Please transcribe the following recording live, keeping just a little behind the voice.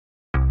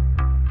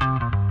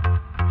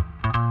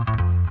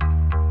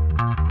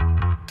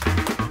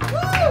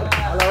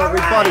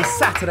everybody.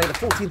 Saturday, the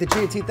 14th of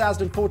June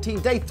 2014,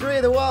 day 3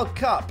 of the World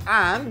Cup.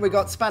 And we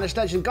got Spanish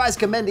legend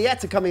Gaizka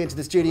Mendieta coming into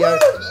the studio.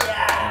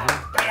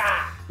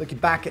 Looking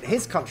back at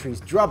his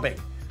country's drubbing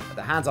at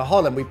the hands of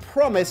Holland. We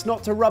promise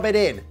not to rub it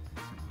in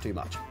too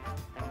much.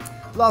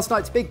 Last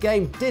night's big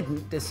game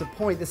didn't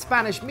disappoint. The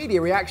Spanish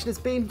media reaction has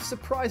been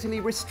surprisingly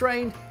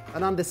restrained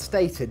and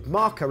understated.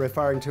 Marca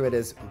referring to it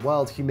as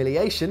world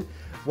humiliation,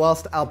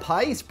 whilst El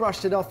País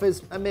brushed it off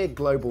as a mere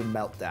global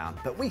meltdown.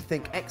 But we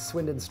think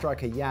ex-Swindon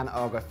striker Jan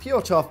Arga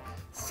Fjortoft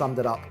summed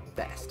it up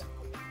best.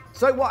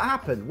 So what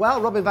happened?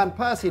 Well, Robben van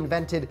Persie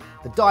invented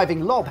the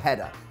diving lob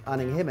header,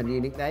 earning him a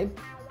new nickname,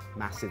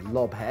 Massive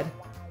Lob Head.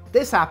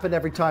 This happened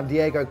every time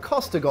Diego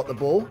Costa got the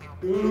ball.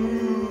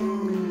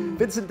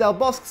 Vincent Del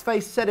Bosque's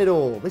face said it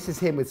all. This is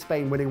him with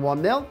Spain winning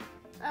 1-0,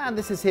 and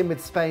this is him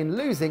with Spain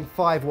losing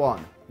 5-1.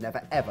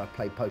 Never ever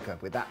play poker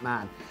with that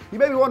man. You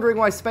may be wondering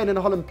why Spain and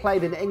Holland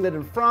played in England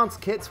and France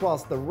kits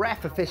whilst the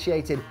ref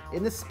officiated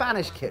in the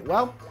Spanish kit.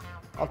 Well,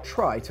 I'll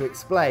try to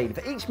explain.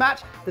 For each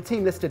match, the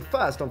team listed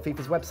first on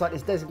FIFA's website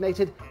is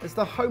designated as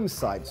the home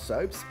side,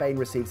 so Spain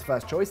receives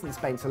first choice and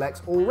Spain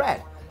selects all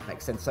red.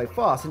 Makes sense so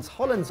far. Since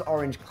Holland's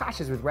orange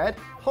clashes with red,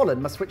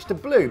 Holland must switch to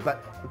blue,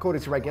 but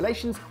according to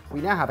regulations,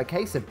 we now have a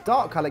case of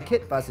dark-coloured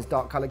kit versus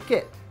dark-coloured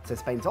kit. So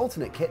Spain's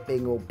alternate kit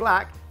being all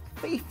black,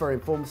 FIFA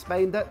informed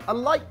Spain that a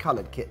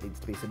light-coloured kit needs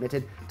to be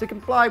submitted to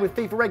comply with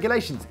FIFA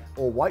regulations.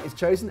 All white is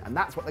chosen, and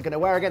that's what they're going to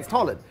wear against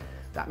Holland.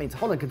 That means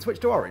Holland can switch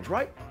to orange,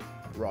 right?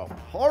 Wrong.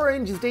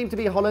 Orange is deemed to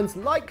be Holland's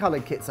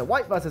light-coloured kit, so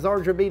white versus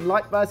orange would mean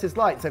light versus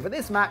light. So for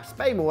this match,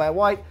 Spain will wear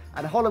white,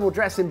 and Holland will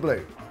dress in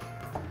blue.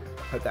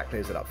 Hope that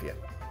clears it up for you.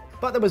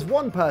 But there was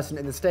one person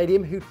in the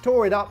stadium who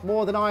tore it up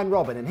more than Arjen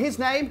Robben, and his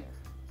name?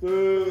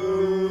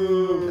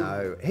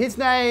 No, his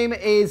name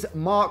is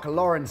Mark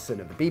Lawrenson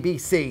of the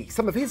BBC.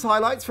 Some of his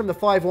highlights from the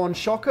 5-1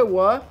 shocker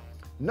were: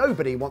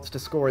 nobody wants to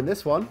score in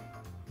this one,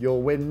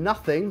 you'll win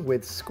nothing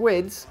with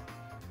squids,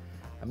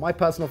 and my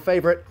personal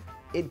favourite,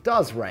 it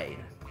does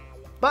rain.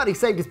 But he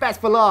saved his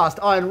best for last.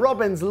 Arjen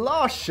Robben's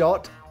last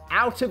shot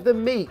out of the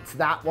meat,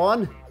 that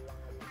one.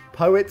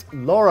 Poet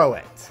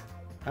Laureate.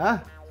 Huh?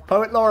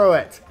 Poet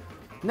Laureate.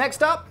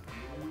 Next up?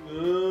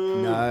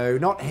 No,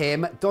 not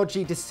him.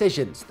 Dodgy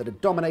decisions that are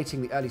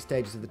dominating the early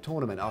stages of the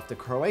tournament after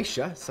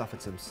Croatia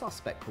suffered some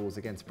suspect calls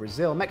against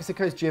Brazil.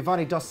 Mexico's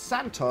Giovanni dos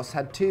Santos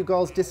had 2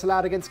 goals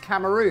disallowed against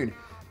Cameroon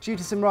due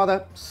to some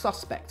rather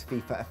suspect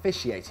FIFA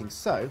officiating.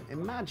 So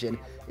imagine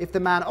if the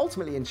man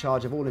ultimately in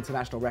charge of all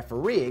international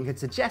refereeing had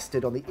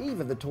suggested on the eve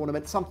of the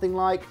tournament something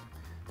like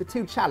the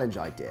 2-challenge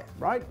idea,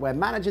 right? Where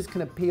managers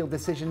can appeal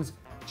decisions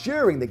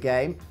during the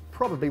game,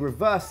 probably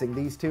reversing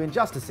these 2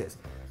 injustices.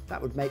 That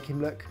would make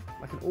him look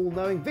like an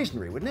all-knowing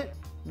visionary, wouldn't it?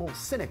 More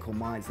cynical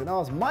minds than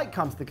ours might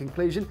come to the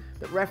conclusion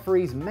that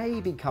referees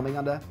may be coming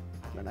under,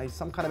 I don't know,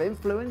 some kind of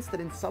influence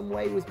that in some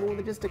way was more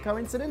than just a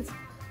coincidence.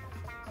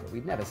 But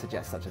we'd never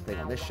suggest such a thing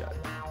on this show.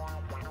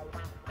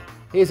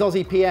 Here's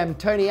Aussie PM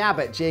Tony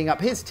Abbott geeing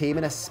up his team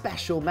in a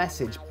special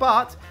message,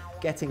 but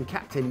getting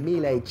Captain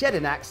Mile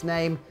Jedinak's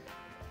name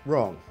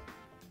wrong.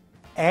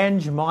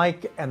 Ange,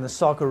 Mike and the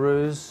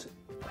Socceroos.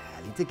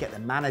 Well, he did get the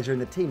manager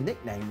and the team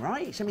nickname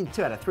right. I mean,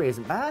 2 out of 3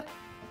 isn't bad.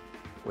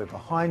 We're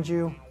behind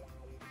you.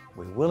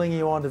 We're willing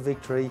you on to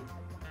victory.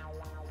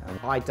 And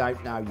I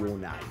don't know your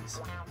names.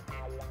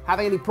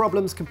 Having any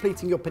problems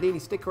completing your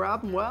Panini sticker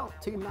album? Well,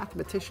 2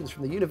 mathematicians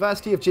from the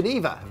University of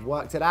Geneva have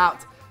worked it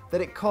out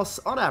that it costs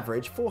on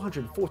average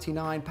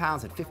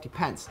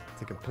 £449.50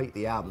 to complete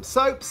the album.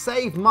 So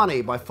save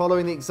money by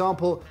following the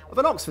example of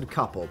an Oxford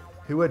couple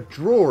who are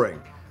drawing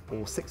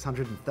all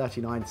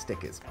 639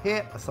 stickers.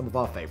 Here are some of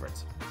our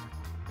favourites.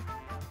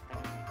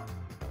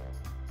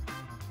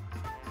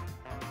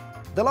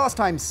 The last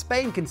time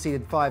Spain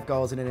conceded 5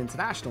 goals in an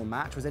international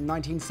match was in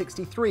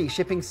 1963,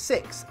 shipping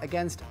 6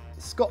 against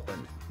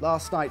Scotland.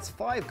 Last night's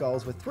 5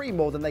 goals were 3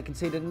 more than they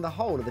conceded in the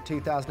whole of the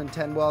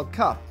 2010 World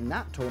Cup. In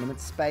that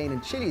tournament, Spain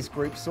and Chile's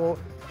group saw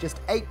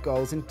just 8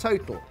 goals in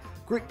total.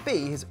 Group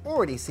B has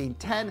already seen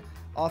 10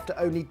 after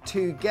only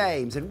 2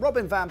 games, and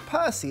Robben van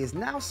Persie has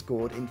now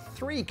scored in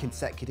 3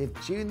 consecutive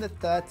June the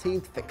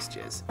 13th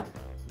fixtures.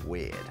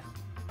 Weird.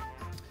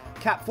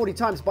 Capped 40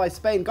 times by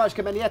Spain.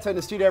 Gaizka Mendieta in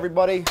the studio,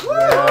 everybody.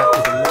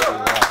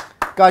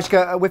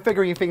 Gaizka, we're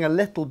figuring you're feeling a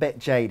little bit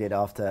jaded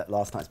after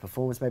last night's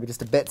performance, maybe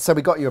just a bit. So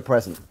we got you a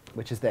present,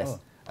 which is this.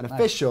 An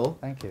official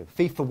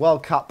FIFA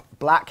World Cup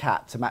black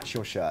hat to match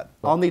your shirt.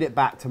 I'll need it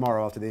back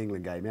tomorrow after the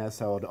England game, yeah?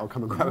 So I'll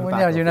come and grab it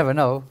back. Yeah, you never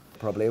know.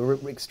 Probably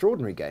an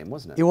extraordinary game,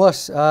 wasn't it? It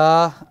was.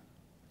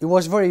 It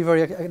was very,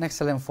 very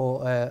excellent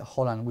for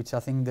Holland, which I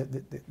think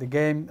the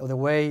game, or the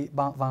way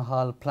Van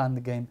Gaal planned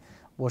the game,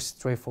 was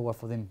straightforward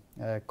for them.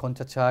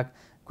 Counter-attack,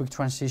 quick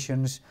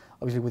transitions,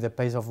 obviously with the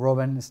pace of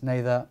Robben,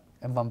 Sneijder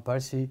and Van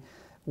Persie,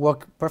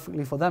 worked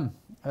perfectly for them.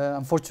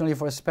 Unfortunately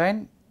for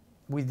Spain,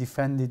 we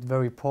defended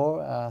very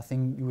poor. I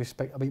think you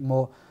expect a bit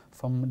more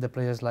from the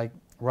players like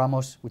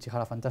Ramos, which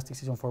had a fantastic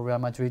season for Real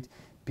Madrid,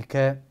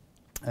 Piqué,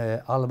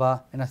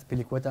 Alba and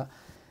Azpilicueta.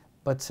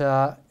 But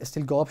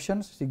still got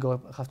options,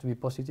 have to be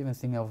positive and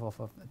think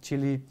of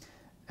Chile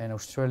and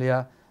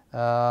Australia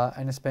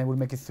and Spain will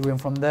make it through,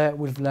 and from there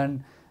we'll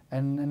learn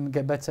and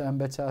get better and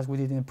better as we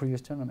did in the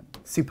previous tournament.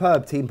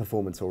 Superb team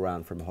performance all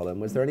round from Holland.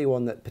 Was there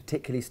anyone that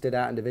particularly stood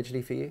out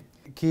individually for you?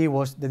 Key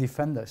was the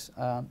defenders.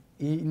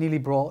 He nearly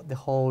brought the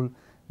whole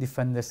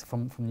defenders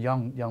from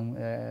young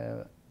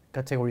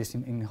categories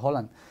in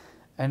Holland,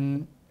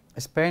 and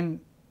Spain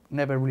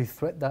never really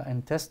threat that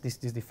and test these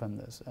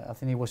defenders. I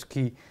think it was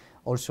key,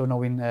 also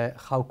knowing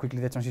how quickly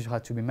the transition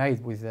had to be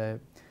made with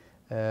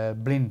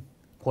blind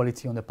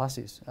quality on the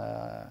passes.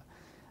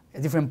 A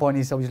different point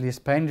is obviously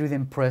Spain really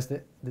impressed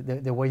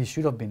the way it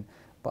should have been,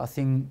 but I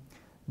think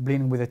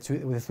blind with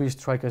the three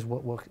strikers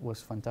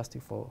was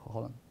fantastic for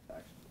Holland.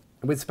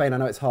 With Spain, I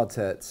know it's hard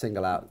to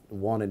single out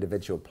one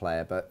individual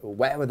player, but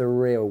where were the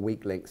real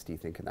weak links, do you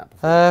think, in that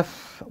performance?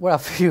 Well, a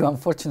few,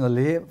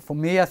 unfortunately. For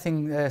me, I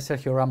think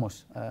Sergio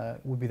Ramos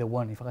would be the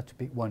one, if I had to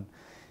pick one.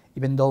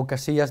 Even though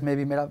Casillas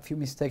maybe made a few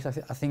mistakes, I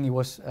think he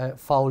was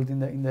fouled in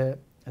the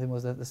I think it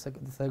was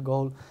the third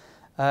goal.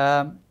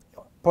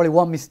 Probably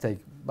one mistake,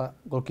 but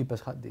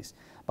goalkeepers had this.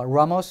 But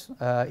Ramos,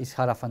 he's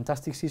had a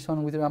fantastic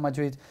season with Real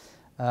Madrid.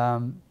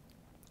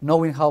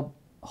 Knowing how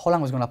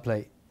Holland was going to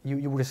play,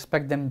 you would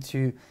expect them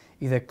to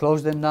either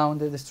close them down,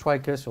 the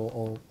strikers,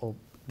 or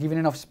give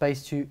enough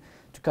space to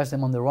catch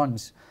them on the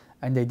runs,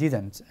 and they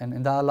didn't,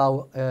 and that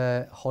allowed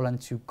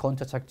Holland to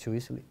counter-attack too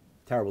easily.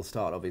 Terrible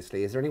start,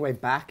 obviously. Is there any way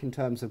back in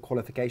terms of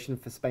qualification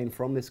for Spain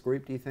from this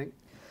group, do you think?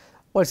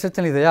 Well,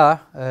 certainly they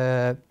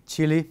are.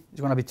 Chile is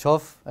going to be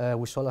tough.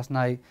 We saw last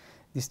night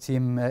this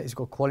team has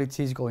got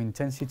quality, it's got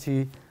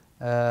intensity,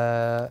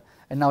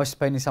 and now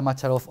Spain is a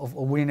matter of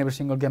winning every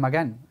single game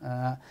again.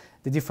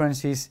 The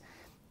difference is,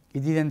 it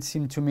didn't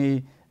seem to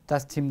me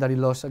that team that he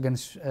lost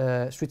against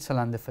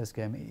Switzerland the first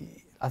game.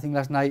 I think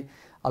last night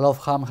a lot of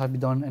harm has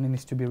been done, and it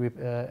needs to be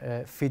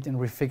fit and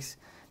refixed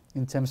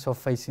in terms of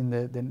facing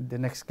the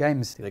next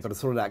games. They've got to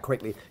sort it out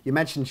quickly. You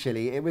mentioned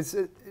Chile. It was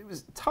a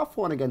tough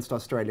one against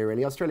Australia,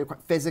 really. Australia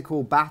quite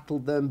physical,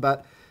 battled them,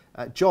 but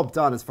job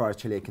done as far as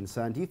Chile are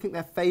concerned. Do you think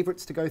they're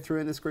favourites to go through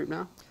in this group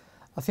now?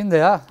 I think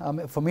they are.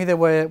 For me, they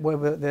were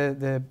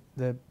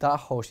the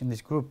dark horse in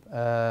this group,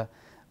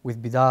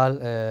 with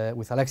Vidal,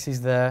 with Alexis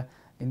there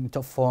in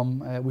top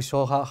form. We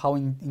saw how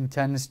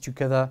intense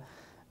together,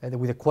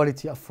 with the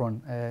quality up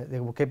front, they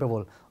were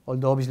capable.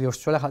 Although obviously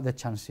Australia had their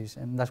chances,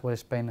 and that's what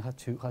Spain had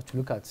to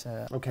look at.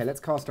 Okay, let's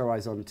cast our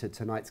eyes on to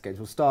tonight's games.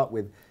 We'll start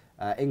with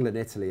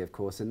England-Italy, of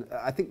course, and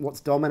I think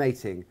what's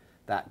dominating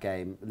that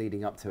game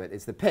leading up to it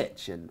is the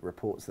pitch, and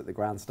reports that the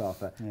ground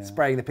staff are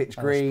spraying the pitch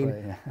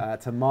green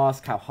to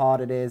mask how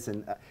hard it is.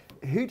 And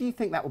who do you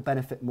think that will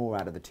benefit more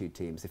out of the two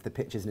teams if the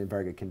pitch isn't in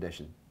very good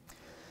condition?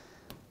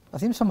 I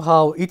think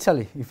somehow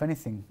Italy, if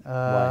anything.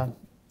 Why?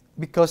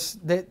 Because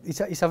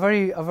it's a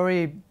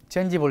very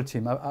changeable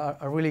team, a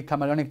really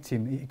chameleonic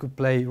team. It could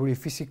play really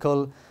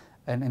physical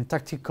and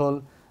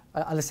tactical.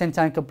 At the same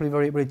time, it can play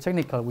very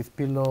technical with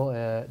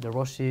Pirlo, De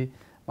Rossi,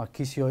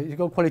 Marchisio. It's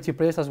got quality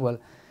players as well.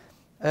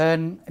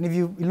 And if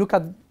you look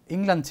at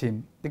England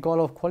team, they got a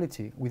lot of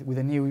quality with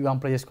the new young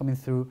players coming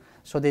through,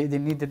 so they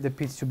needed the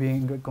pitch to be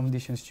in good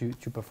conditions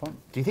to perform.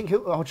 Do you think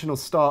Hodgson will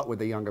start with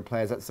the younger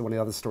players? That's one of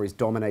the other stories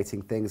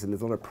dominating things, and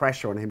there's a lot of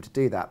pressure on him to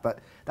do that, but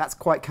that's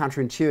quite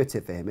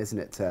counterintuitive for him, isn't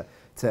it,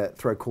 to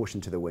throw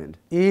caution to the wind?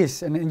 It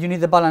is, and you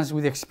need the balance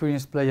with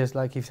experienced players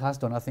like he has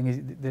done. I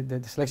think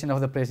the selection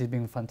of the players has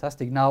been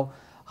fantastic. Now,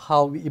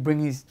 how he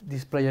brings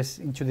these players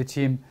into the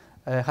team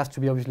has to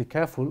be obviously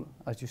careful,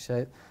 as you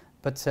said,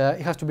 but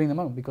he has to bring them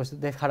on because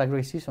they've had a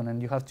great season,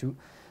 and you have to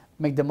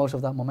make the most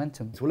of that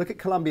momentum. So we'll look at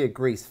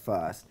Colombia-Greece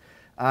first.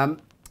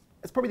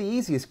 It's probably the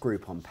easiest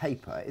group on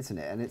paper, isn't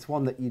it? And it's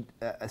one that you'd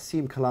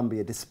assume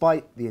Colombia,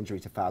 despite the injury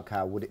to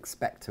Falcao, would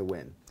expect to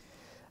win.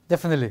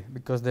 Definitely,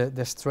 because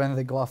the strength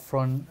they go up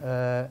front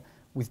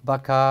with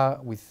Baca,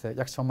 with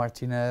Jackson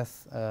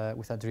Martinez,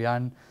 with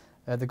Adrian,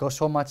 they got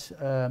so much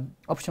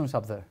options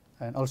up there.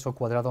 And also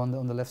Cuadrado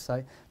on the left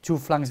side. Two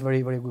flanks,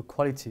 very good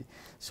quality.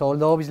 So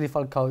although obviously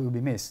Falcao will be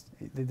missed,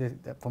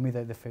 for me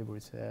they're the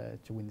favourites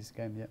to win this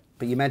game, yeah.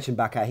 But you mentioned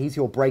Baca, he's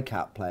your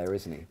breakout player,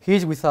 isn't he?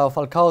 He's without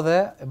Falcao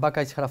there. Baca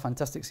has had a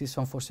fantastic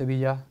season for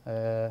Sevilla.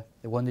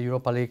 They won the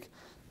Europa League,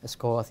 they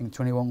scored I think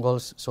 21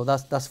 goals. So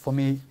that's for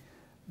me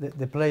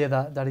the player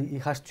that he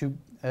has to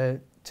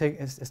take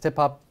a step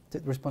up,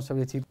 take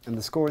responsibility. And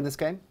the score in this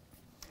game?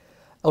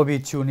 That would be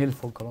 2-0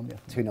 for Colombia.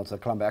 2-0 to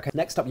Colombia. Okay.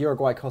 Next up,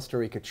 Uruguay, Costa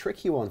Rica.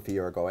 Tricky one for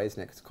Uruguay,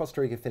 isn't it? Because Costa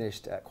Rica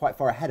finished quite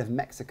far ahead of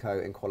Mexico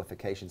in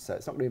qualification, so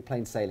it's not going to be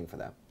plain sailing for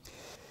them.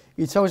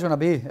 It's always going to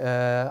be.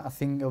 I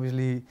think,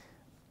 obviously,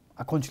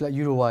 a country like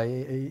Uruguay,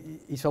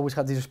 it's always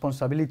had this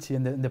responsibility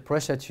and the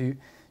pressure to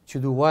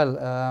do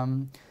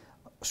well.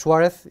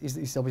 Suarez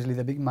is obviously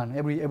the big man.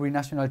 Every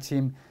national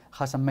team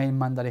has a main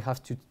man that he has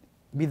to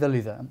be the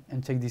leader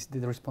and take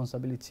the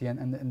responsibility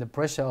and the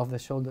pressure off the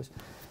shoulders.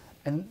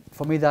 And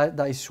for me, that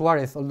is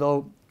Suarez,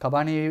 although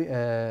Cavani,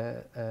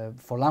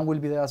 Forlan will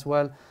be there as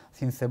well. I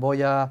think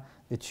Cebolla,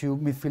 the two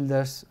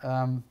midfielders,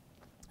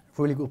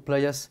 really good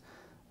players.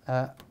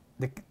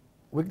 The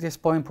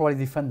weakest point, probably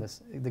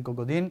defenders. They got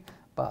Godin,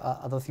 but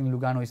I don't think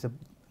Lugano is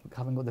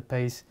haven't got the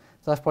pace.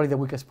 So that's probably the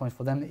weakest point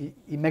for them.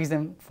 It makes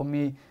them, for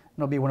me,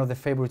 not be one of the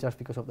favourites just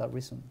because of that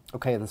reason.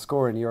 Okay, and the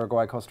score in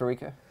Uruguay, Costa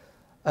Rica?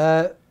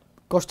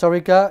 Costa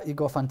Rica, you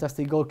got a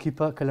fantastic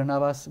goalkeeper, Keylor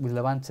Navas with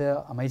Levante,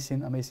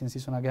 amazing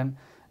season again.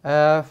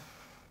 I'll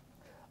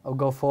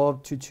go for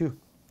 2-2.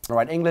 All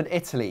right, England,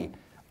 Italy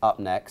up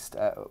next.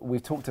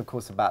 We've talked, of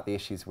course, about the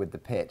issues with the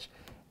pitch.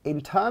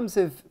 In terms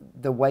of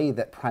the way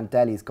that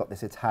Prandelli's got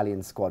this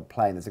Italian squad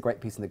playing, there's a great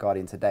piece in The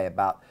Guardian today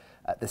about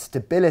the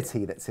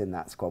stability that's in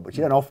that squad, which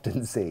you don't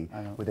often see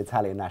with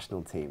Italian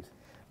national teams.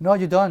 No,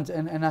 you don't.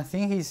 And I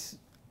think he's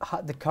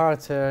had the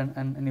character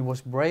and he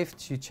was brave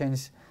to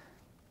change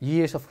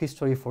years of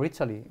history for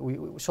Italy.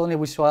 Suddenly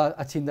we saw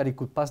a team that he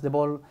could pass the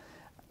ball,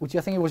 which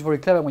I think it was very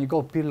clever when you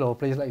go Pirlo,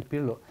 players like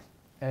Pirlo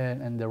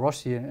and De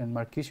Rossi and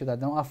Marchisio that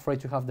are not afraid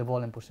to have the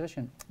ball in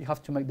possession. You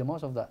have to make the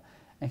most of that.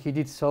 And he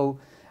did so,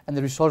 and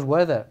the results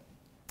were there.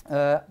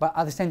 But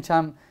at the same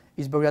time,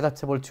 he's very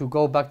adaptable to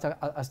go back to,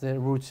 as the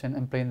roots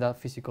and playing that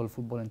physical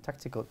football and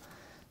tactical.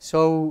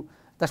 So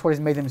that's what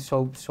has made them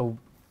so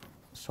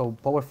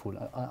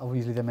powerful.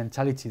 Obviously, the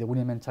mentality, the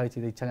winning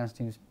mentality the Italian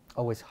teams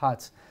always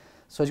had.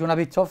 So it's going to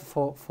be tough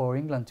for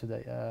England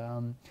today.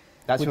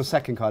 That's your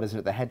second card, isn't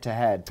it? The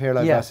head-to-head,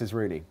 Pirlo versus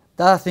Rooney.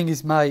 That I think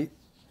is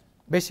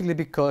basically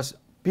because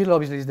Pirlo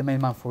obviously is the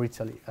main man for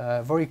Italy.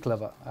 Very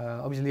clever.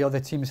 Obviously, other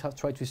teams have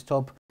tried to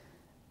stop.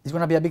 It's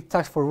going to be a big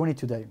task for Rooney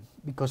today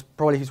because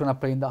probably he's going to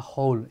play in that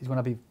hole. He's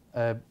going to be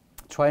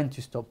trying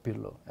to stop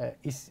Pirlo.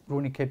 Is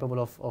Rooney capable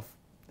of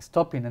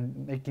stopping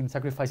and making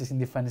sacrifices in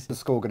defence? What's the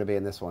score going to be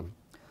in this one?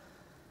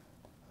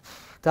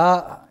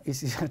 That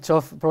is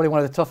tough, probably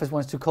one of the toughest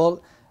ones to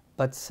call,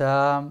 but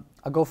I'll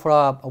go for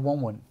a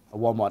 1-1. A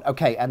 1-1.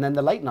 Okay, and then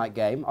the late night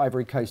game,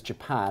 Ivory Coast,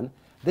 Japan.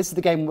 This is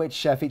the game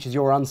which features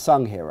your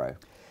unsung hero.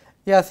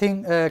 Yeah, I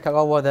think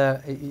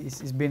Kagawa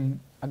has been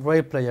a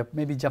great player.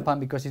 Maybe Japan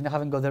because he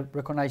haven't got the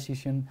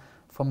recognition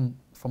from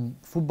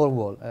football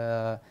world.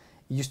 It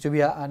used to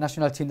be a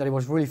national team that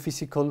was really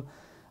physical,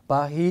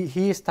 but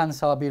he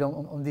stands out a bit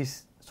on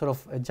this sort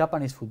of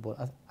Japanese football.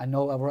 I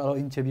know a lot of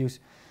interviews.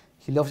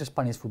 He loves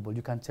Spanish football.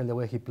 You can tell the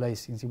way he plays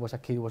since he was a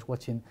kid. He was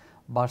watching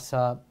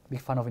Barca, big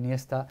fan of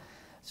Iniesta.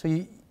 So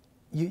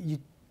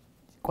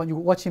when you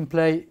watch him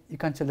play, you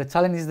can tell the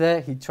talent is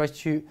there. He tries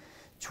to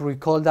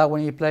recall that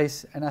when he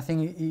plays, and I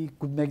think he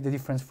could make the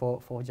difference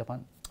for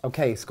Japan.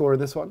 Okay, score in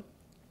this one?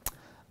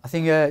 I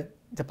think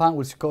Japan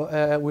will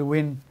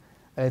win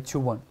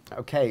 2-1.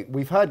 Okay,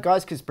 we've heard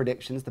Gaizka's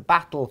predictions. The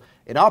battle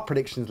in our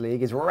predictions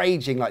league is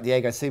raging like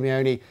Diego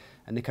Simeone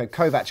and Niko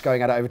Kovac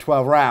going at it over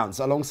 12 rounds,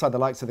 alongside the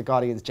likes of the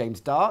Guardian's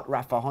James Dart,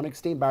 Rafa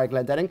Honigstein, Barry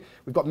Glendenning.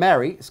 We've got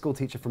Mary, a school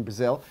teacher from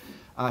Brazil,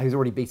 who's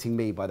already beating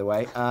me, by the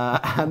way,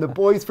 and the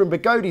boys from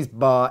Bigode's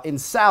Bar in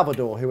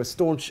Salvador, who are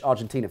staunch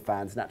Argentina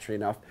fans, naturally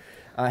enough.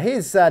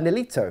 Here's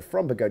Nilito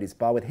from Bigode's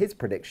Bar with his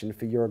prediction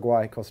for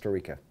Uruguay, Costa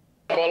Rica.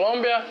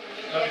 Colombia,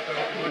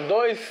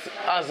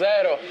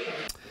 2-0.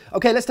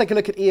 Okay, let's take a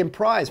look at Ian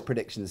Pryor's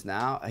predictions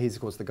now. He's,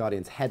 of course, the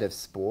Guardian's head of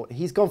sport.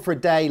 He's gone for a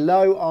day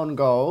low on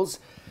goals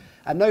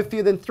and no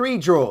fewer than 3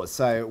 draws.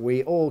 So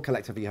we all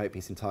collectively hope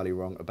he's entirely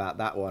wrong about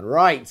that one.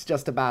 Right,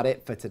 just about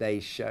it for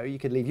today's show. You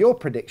can leave your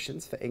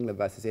predictions for England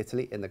versus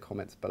Italy in the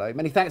comments below.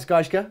 Many thanks,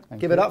 Gaizka.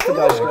 Give it up for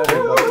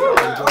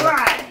Gaizka. All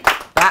right.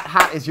 That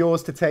hat is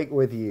yours to take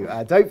with you.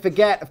 Don't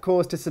forget, of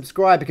course, to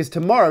subscribe because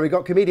tomorrow we've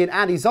got comedian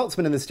Andy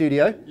Zaltzman in the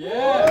studio.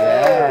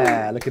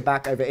 Yeah, looking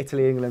back over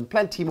Italy, England,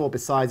 plenty more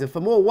besides. And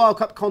for more World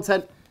Cup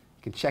content,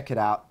 you can check it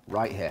out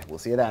right here. We'll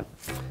see you then.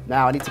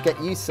 Now, I need to get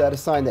you, sir, to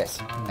sign this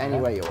any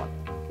way you want.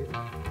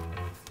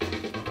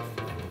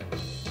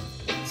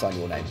 Sign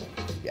your name.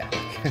 Yeah,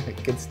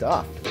 good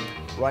stuff.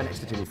 Right next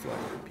to Jimmy Floyd.